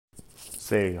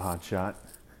Say, hotshot.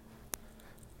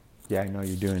 Yeah, I know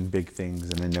you're doing big things,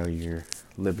 and I know you're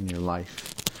living your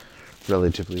life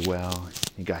relatively well.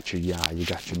 You got your yacht, you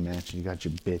got your mansion, you got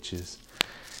your bitches.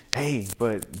 Hey,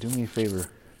 but do me a favor.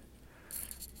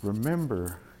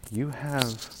 Remember, you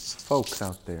have folks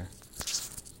out there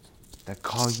that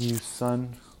call you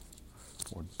son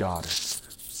or daughter,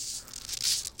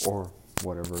 or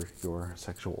whatever your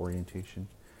sexual orientation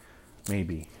may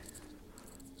be.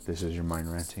 This is your mind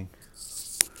ranting.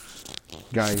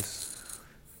 Guys,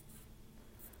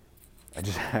 I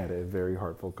just had a very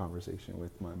heartfelt conversation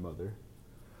with my mother.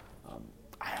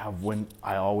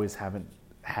 I always haven't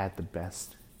had the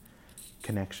best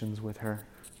connections with her.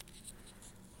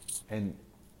 And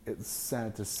it's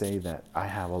sad to say that I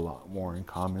have a lot more in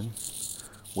common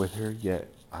with her, yet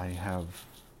I haven't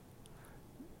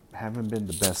been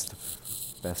the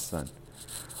best son.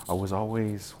 I was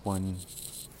always one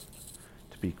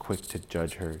to be quick to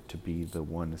judge her, to be the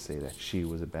one to say that she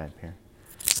was a bad parent.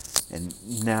 And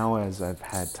now, as I've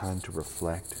had time to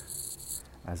reflect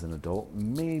as an adult,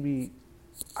 maybe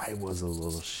I was a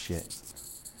little shit.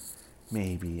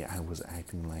 Maybe I was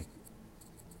acting like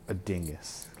a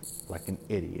dingus, like an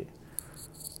idiot,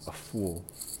 a fool.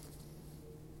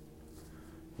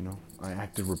 You know, I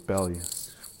acted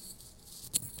rebellious.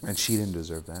 And she didn't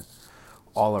deserve that.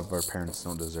 All of our parents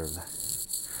don't deserve that.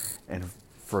 And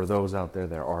for those out there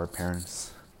that are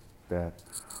parents that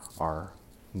are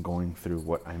going through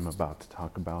what I'm about to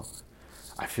talk about,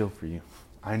 I feel for you.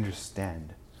 I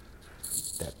understand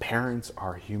that parents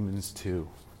are humans too.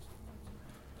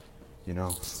 You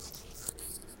know,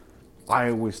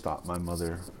 I always thought my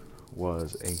mother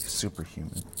was a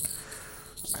superhuman.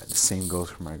 The same goes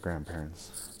for my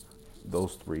grandparents.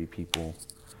 Those three people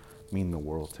mean the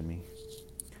world to me.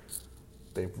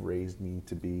 They've raised me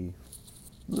to be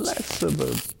less of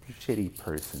a shitty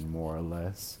person, more or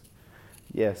less.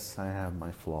 Yes, I have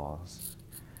my flaws.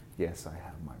 Yes, I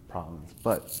have my problems.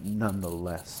 But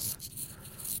nonetheless,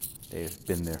 they've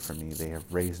been there for me. They have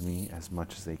raised me as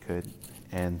much as they could.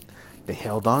 And they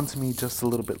held on to me just a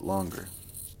little bit longer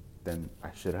than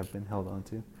I should have been held on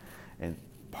to. And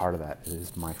part of that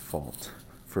is my fault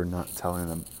for not telling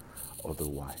them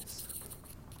otherwise.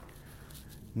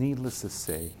 Needless to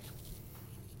say,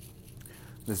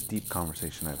 this deep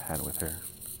conversation I've had with her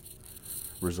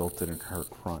resulted in her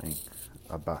crying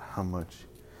about how much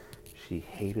she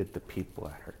hated the people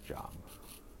at her job.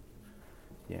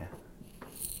 Yeah.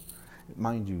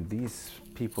 Mind you, these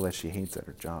people that she hates at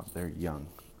her job, they're young.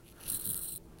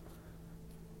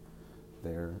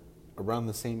 They're around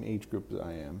the same age group as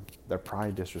I am. They're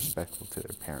probably disrespectful to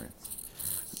their parents.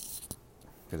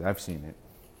 Because I've seen it.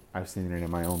 I've seen it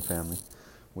in my own family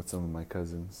with some of my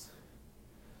cousins,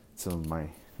 some of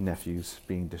my nephews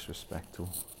being disrespectful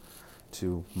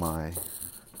to my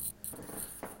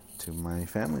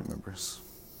family members.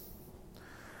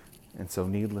 And so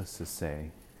needless to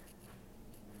say,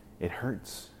 it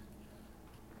hurts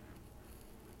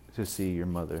to see your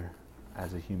mother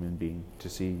as a human being, to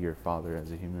see your father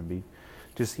as a human being,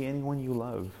 to see anyone you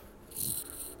love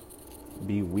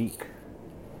be weak,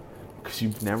 because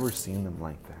you've never seen them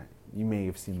like that. You may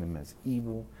have seen them as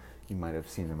evil, you might have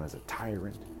seen them as a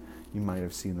tyrant, you might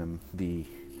have seen them the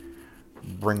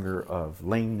bringer of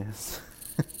lameness,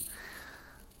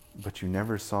 but you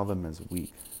never saw them as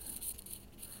weak.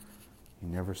 You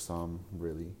never saw them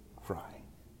really cry.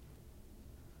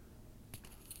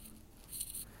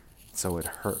 So it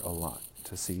hurt a lot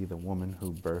to see the woman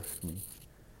who birthed me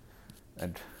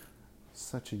at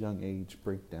such a young age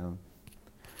break down.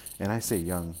 And I say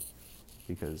young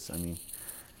because, I mean,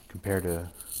 compared to,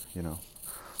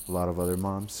 a lot of other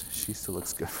moms, she still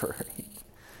looks good for her age.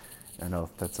 I know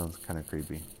that sounds kind of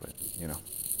creepy, but,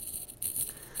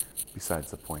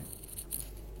 besides the point.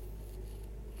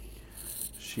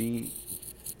 She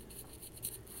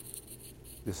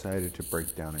decided to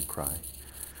break down and cry.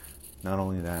 Not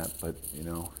only that, but,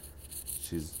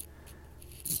 she's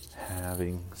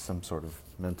having some sort of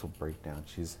mental breakdown.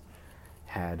 She's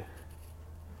had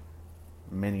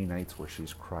many nights where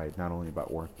she's cried, not only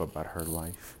about work, but about her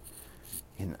life.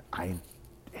 And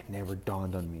it never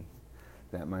dawned on me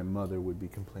that my mother would be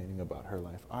complaining about her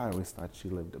life. I always thought she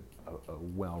lived a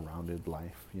well-rounded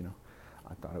life,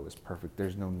 I thought it was perfect.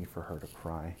 There's no need for her to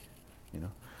cry,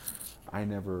 I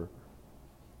never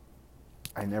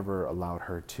allowed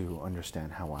her to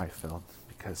understand how I felt,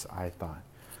 because I thought,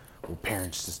 well,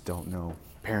 parents just don't know.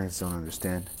 Parents don't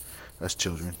understand us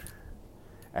children.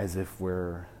 As if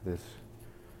we're this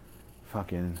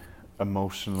fucking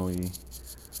emotionally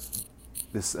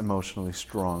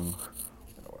strong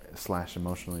 /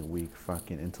 emotionally weak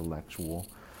fucking intellectual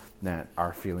that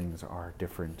our feelings are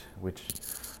different, which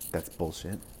that's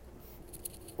bullshit.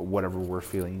 Whatever we're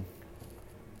feeling,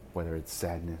 whether it's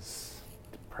sadness,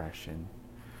 depression,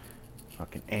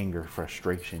 fucking anger,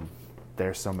 frustration,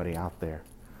 there's somebody out there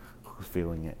who's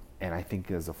feeling it. And I think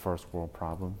it's a first world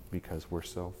problem because we're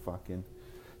so fucking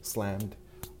slammed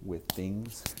with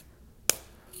things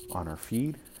on our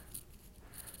feed.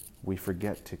 We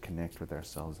forget to connect with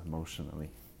ourselves emotionally.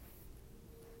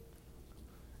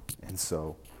 And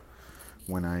so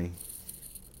when I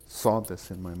saw this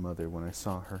in my mother, when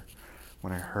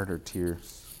I heard her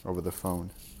tears over the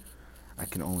phone, I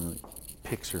can only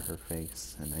picture her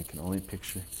face, and I can only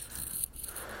picture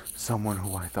someone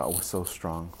who I thought was so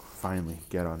strong finally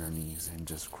get on her knees and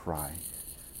just cry.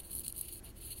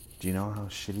 Do you know how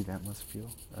shitty that must feel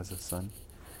as a son?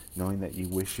 Knowing that you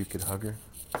wish you could hug her,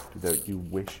 that you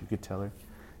wish you could tell her,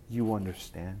 you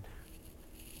understand.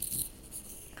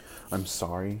 I'm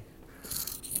sorry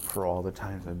for all the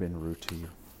times I've been rude to you,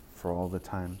 for all the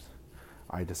times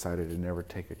I decided to never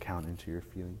take account into your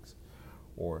feelings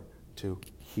or to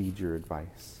heed your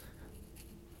advice.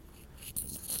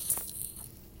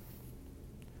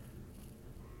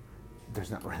 There's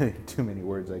not really too many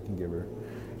words I can give her.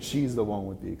 She's the one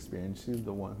with the experience. She's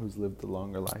the one who's lived a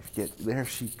longer life. Yet there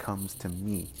she comes to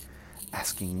me,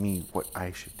 asking me what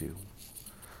I should do.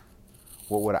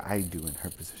 What would I do in her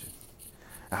position?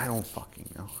 I don't fucking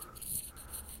know.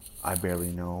 I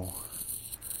barely know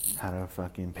how to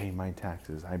fucking pay my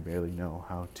taxes. I barely know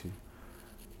how to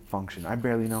function. I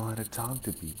barely know how to talk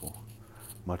to people,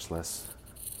 much less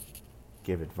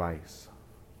give advice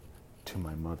to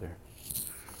my mother.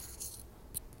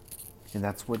 And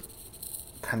that's what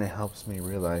kind of helps me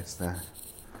realize that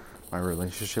my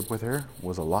relationship with her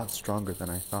was a lot stronger than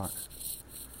I thought.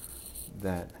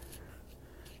 That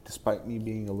despite me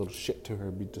being a little shit to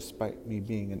her, despite me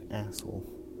being an asshole,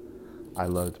 I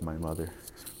loved my mother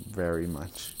very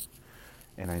much.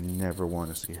 And I never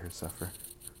want to see her suffer.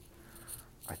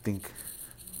 I think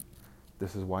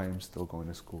this is why I'm still going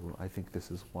to school. I think this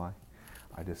is why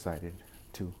I decided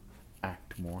to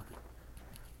act more.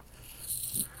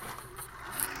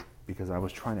 Because I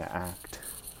was trying to act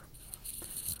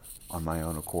on my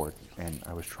own accord, and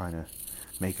I was trying to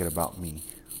make it about me.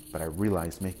 But I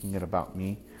realized making it about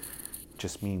me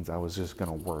just means I was just going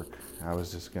to work. I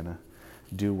was just going to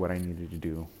do what I needed to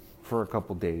do for a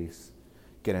couple days,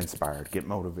 get inspired, get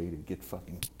motivated, get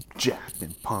fucking jacked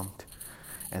and pumped,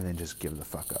 and then just give the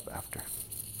fuck up after.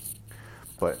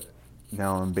 But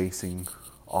now I'm basing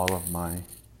all of my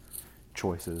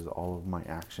choices, all of my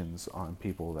actions on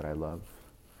people that I love.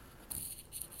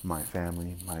 My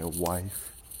family, my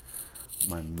wife,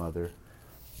 my mother.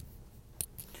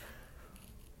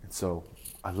 And so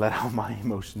I let out my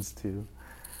emotions too.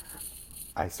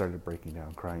 I started breaking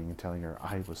down, crying, and telling her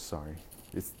I was sorry.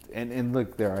 And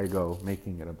look, there I go,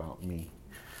 making it about me.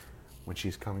 When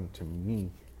she's coming to me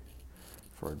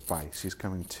for advice, she's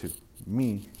coming to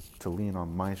me to lean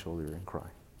on my shoulder and cry.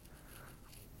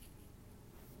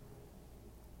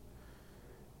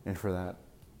 And for that,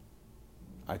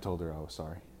 I told her I was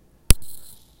sorry.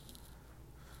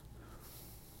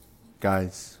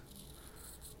 Guys,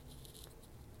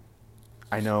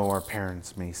 I know our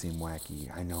parents may seem wacky.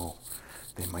 I know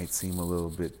they might seem a little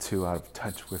bit too out of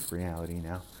touch with reality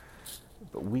now.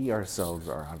 But we ourselves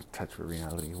are out of touch with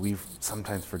reality. We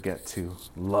sometimes forget to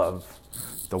love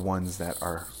the ones that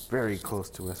are very close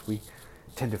to us. We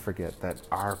tend to forget that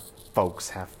our folks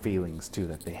have feelings too,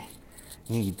 that they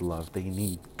need love, they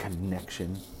need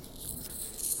connection.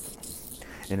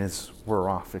 And as we're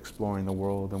off exploring the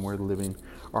world and we're living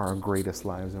our greatest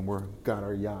lives and we've got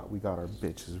our yacht, we got our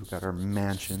bitches, we got our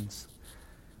mansions,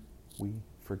 we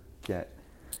forget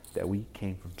that we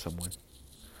came from someone.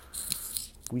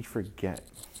 We forget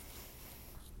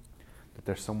that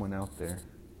there's someone out there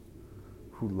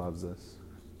who loves us,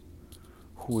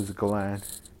 who is glad,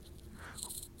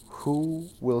 who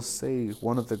will say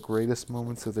one of the greatest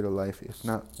moments of their life, if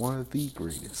not one of the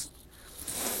greatest,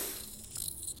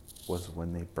 was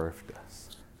when they birthed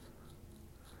us,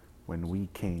 when we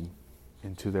came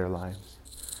into their lives,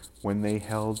 when they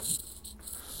held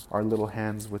our little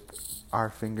hands with our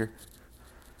finger,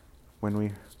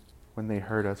 when they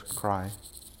heard us cry,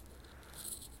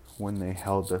 when they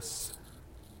held us,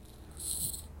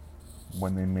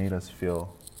 when they made us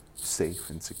feel safe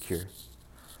and secure.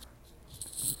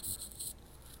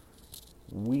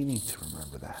 We need to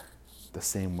remember that the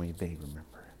same way they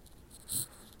remember it.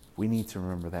 We need to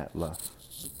remember that love.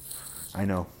 I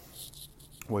know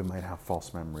we might have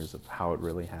false memories of how it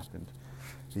really happened.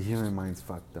 The human mind's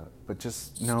fucked up. But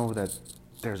just know that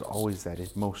there's always that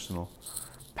emotional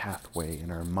pathway in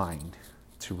our mind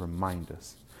to remind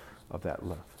us of that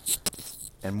love.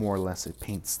 And more or less it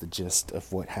paints the gist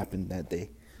of what happened that day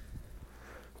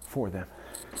for them.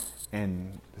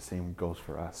 And the same goes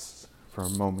for us, for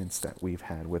moments that we've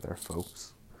had with our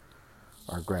folks,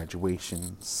 our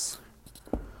graduations,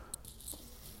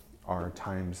 our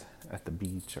times at the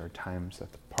beach, our times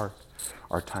at the park,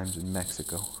 our times in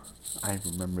Mexico. I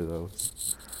remember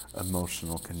those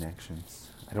emotional connections.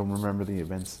 I don't remember the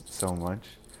events so much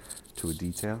to a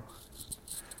detail,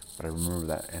 but I remember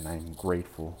that, and I'm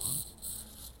grateful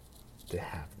to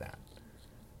have that.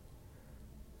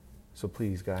 So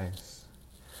please, guys,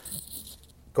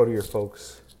 go to your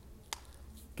folks,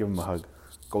 give them a hug,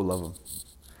 go love them,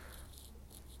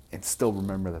 and still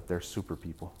remember that they're super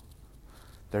people.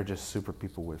 They're just super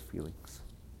people with feelings.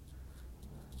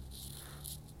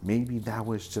 Maybe that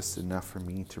was just enough for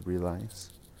me to realize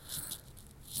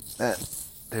that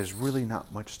there's really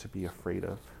not much to be afraid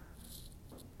of.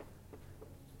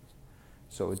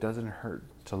 So it doesn't hurt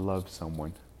to love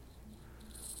someone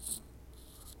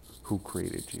who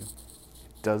created you.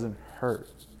 It doesn't hurt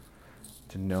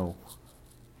to know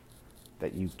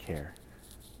that you care.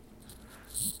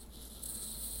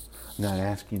 I'm not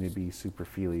asking you to be super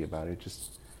feely about it,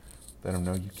 just let them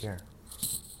know you care.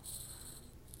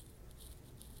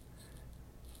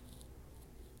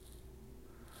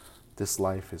 This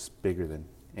life is bigger than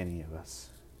any of us.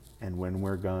 And when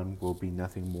we're gone, we'll be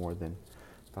nothing more than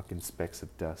fucking specks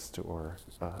of dust or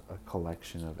a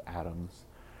collection of atoms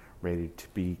ready to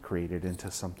be created into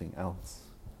something else.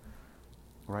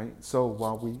 Right? So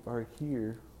while we are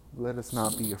here, let us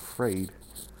not be afraid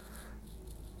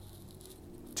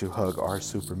to hug our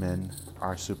supermen,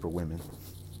 our superwomen.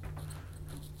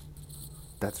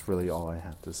 That's really all I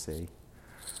have to say.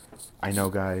 I know,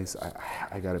 guys,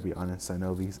 I gotta be honest, I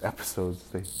know these episodes,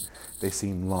 they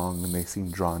seem long and they seem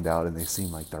drawn out and they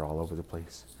seem like they're all over the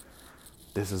place.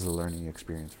 This is a learning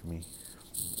experience for me.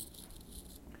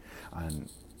 And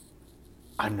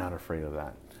I'm not afraid of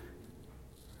that.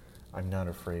 I'm not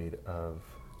afraid of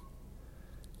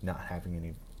not having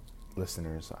any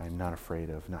listeners. I'm not afraid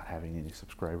of not having any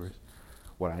subscribers.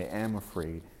 What I am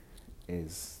afraid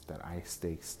is that I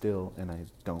stay still and I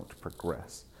don't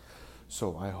progress.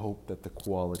 So I hope that the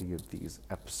quality of these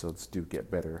episodes do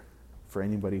get better. For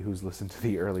anybody who's listened to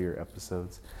the earlier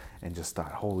episodes and just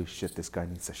thought, holy shit, this guy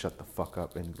needs to shut the fuck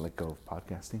up and let go of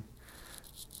podcasting,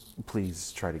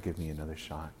 please try to give me another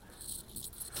shot.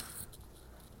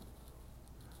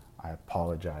 I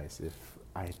apologize if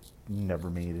I never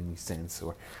made any sense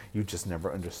or you just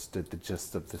never understood the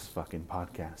gist of this fucking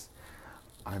podcast.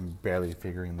 I'm barely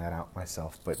figuring that out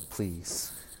myself, but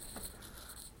please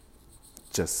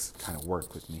just kind of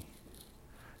work with me.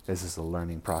 This is a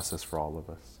learning process for all of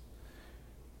us.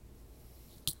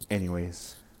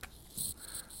 Anyways,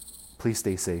 please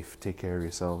stay safe, take care of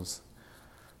yourselves,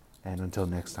 and until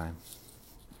next time,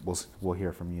 we'll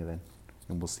hear from you then,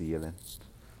 and we'll see you then.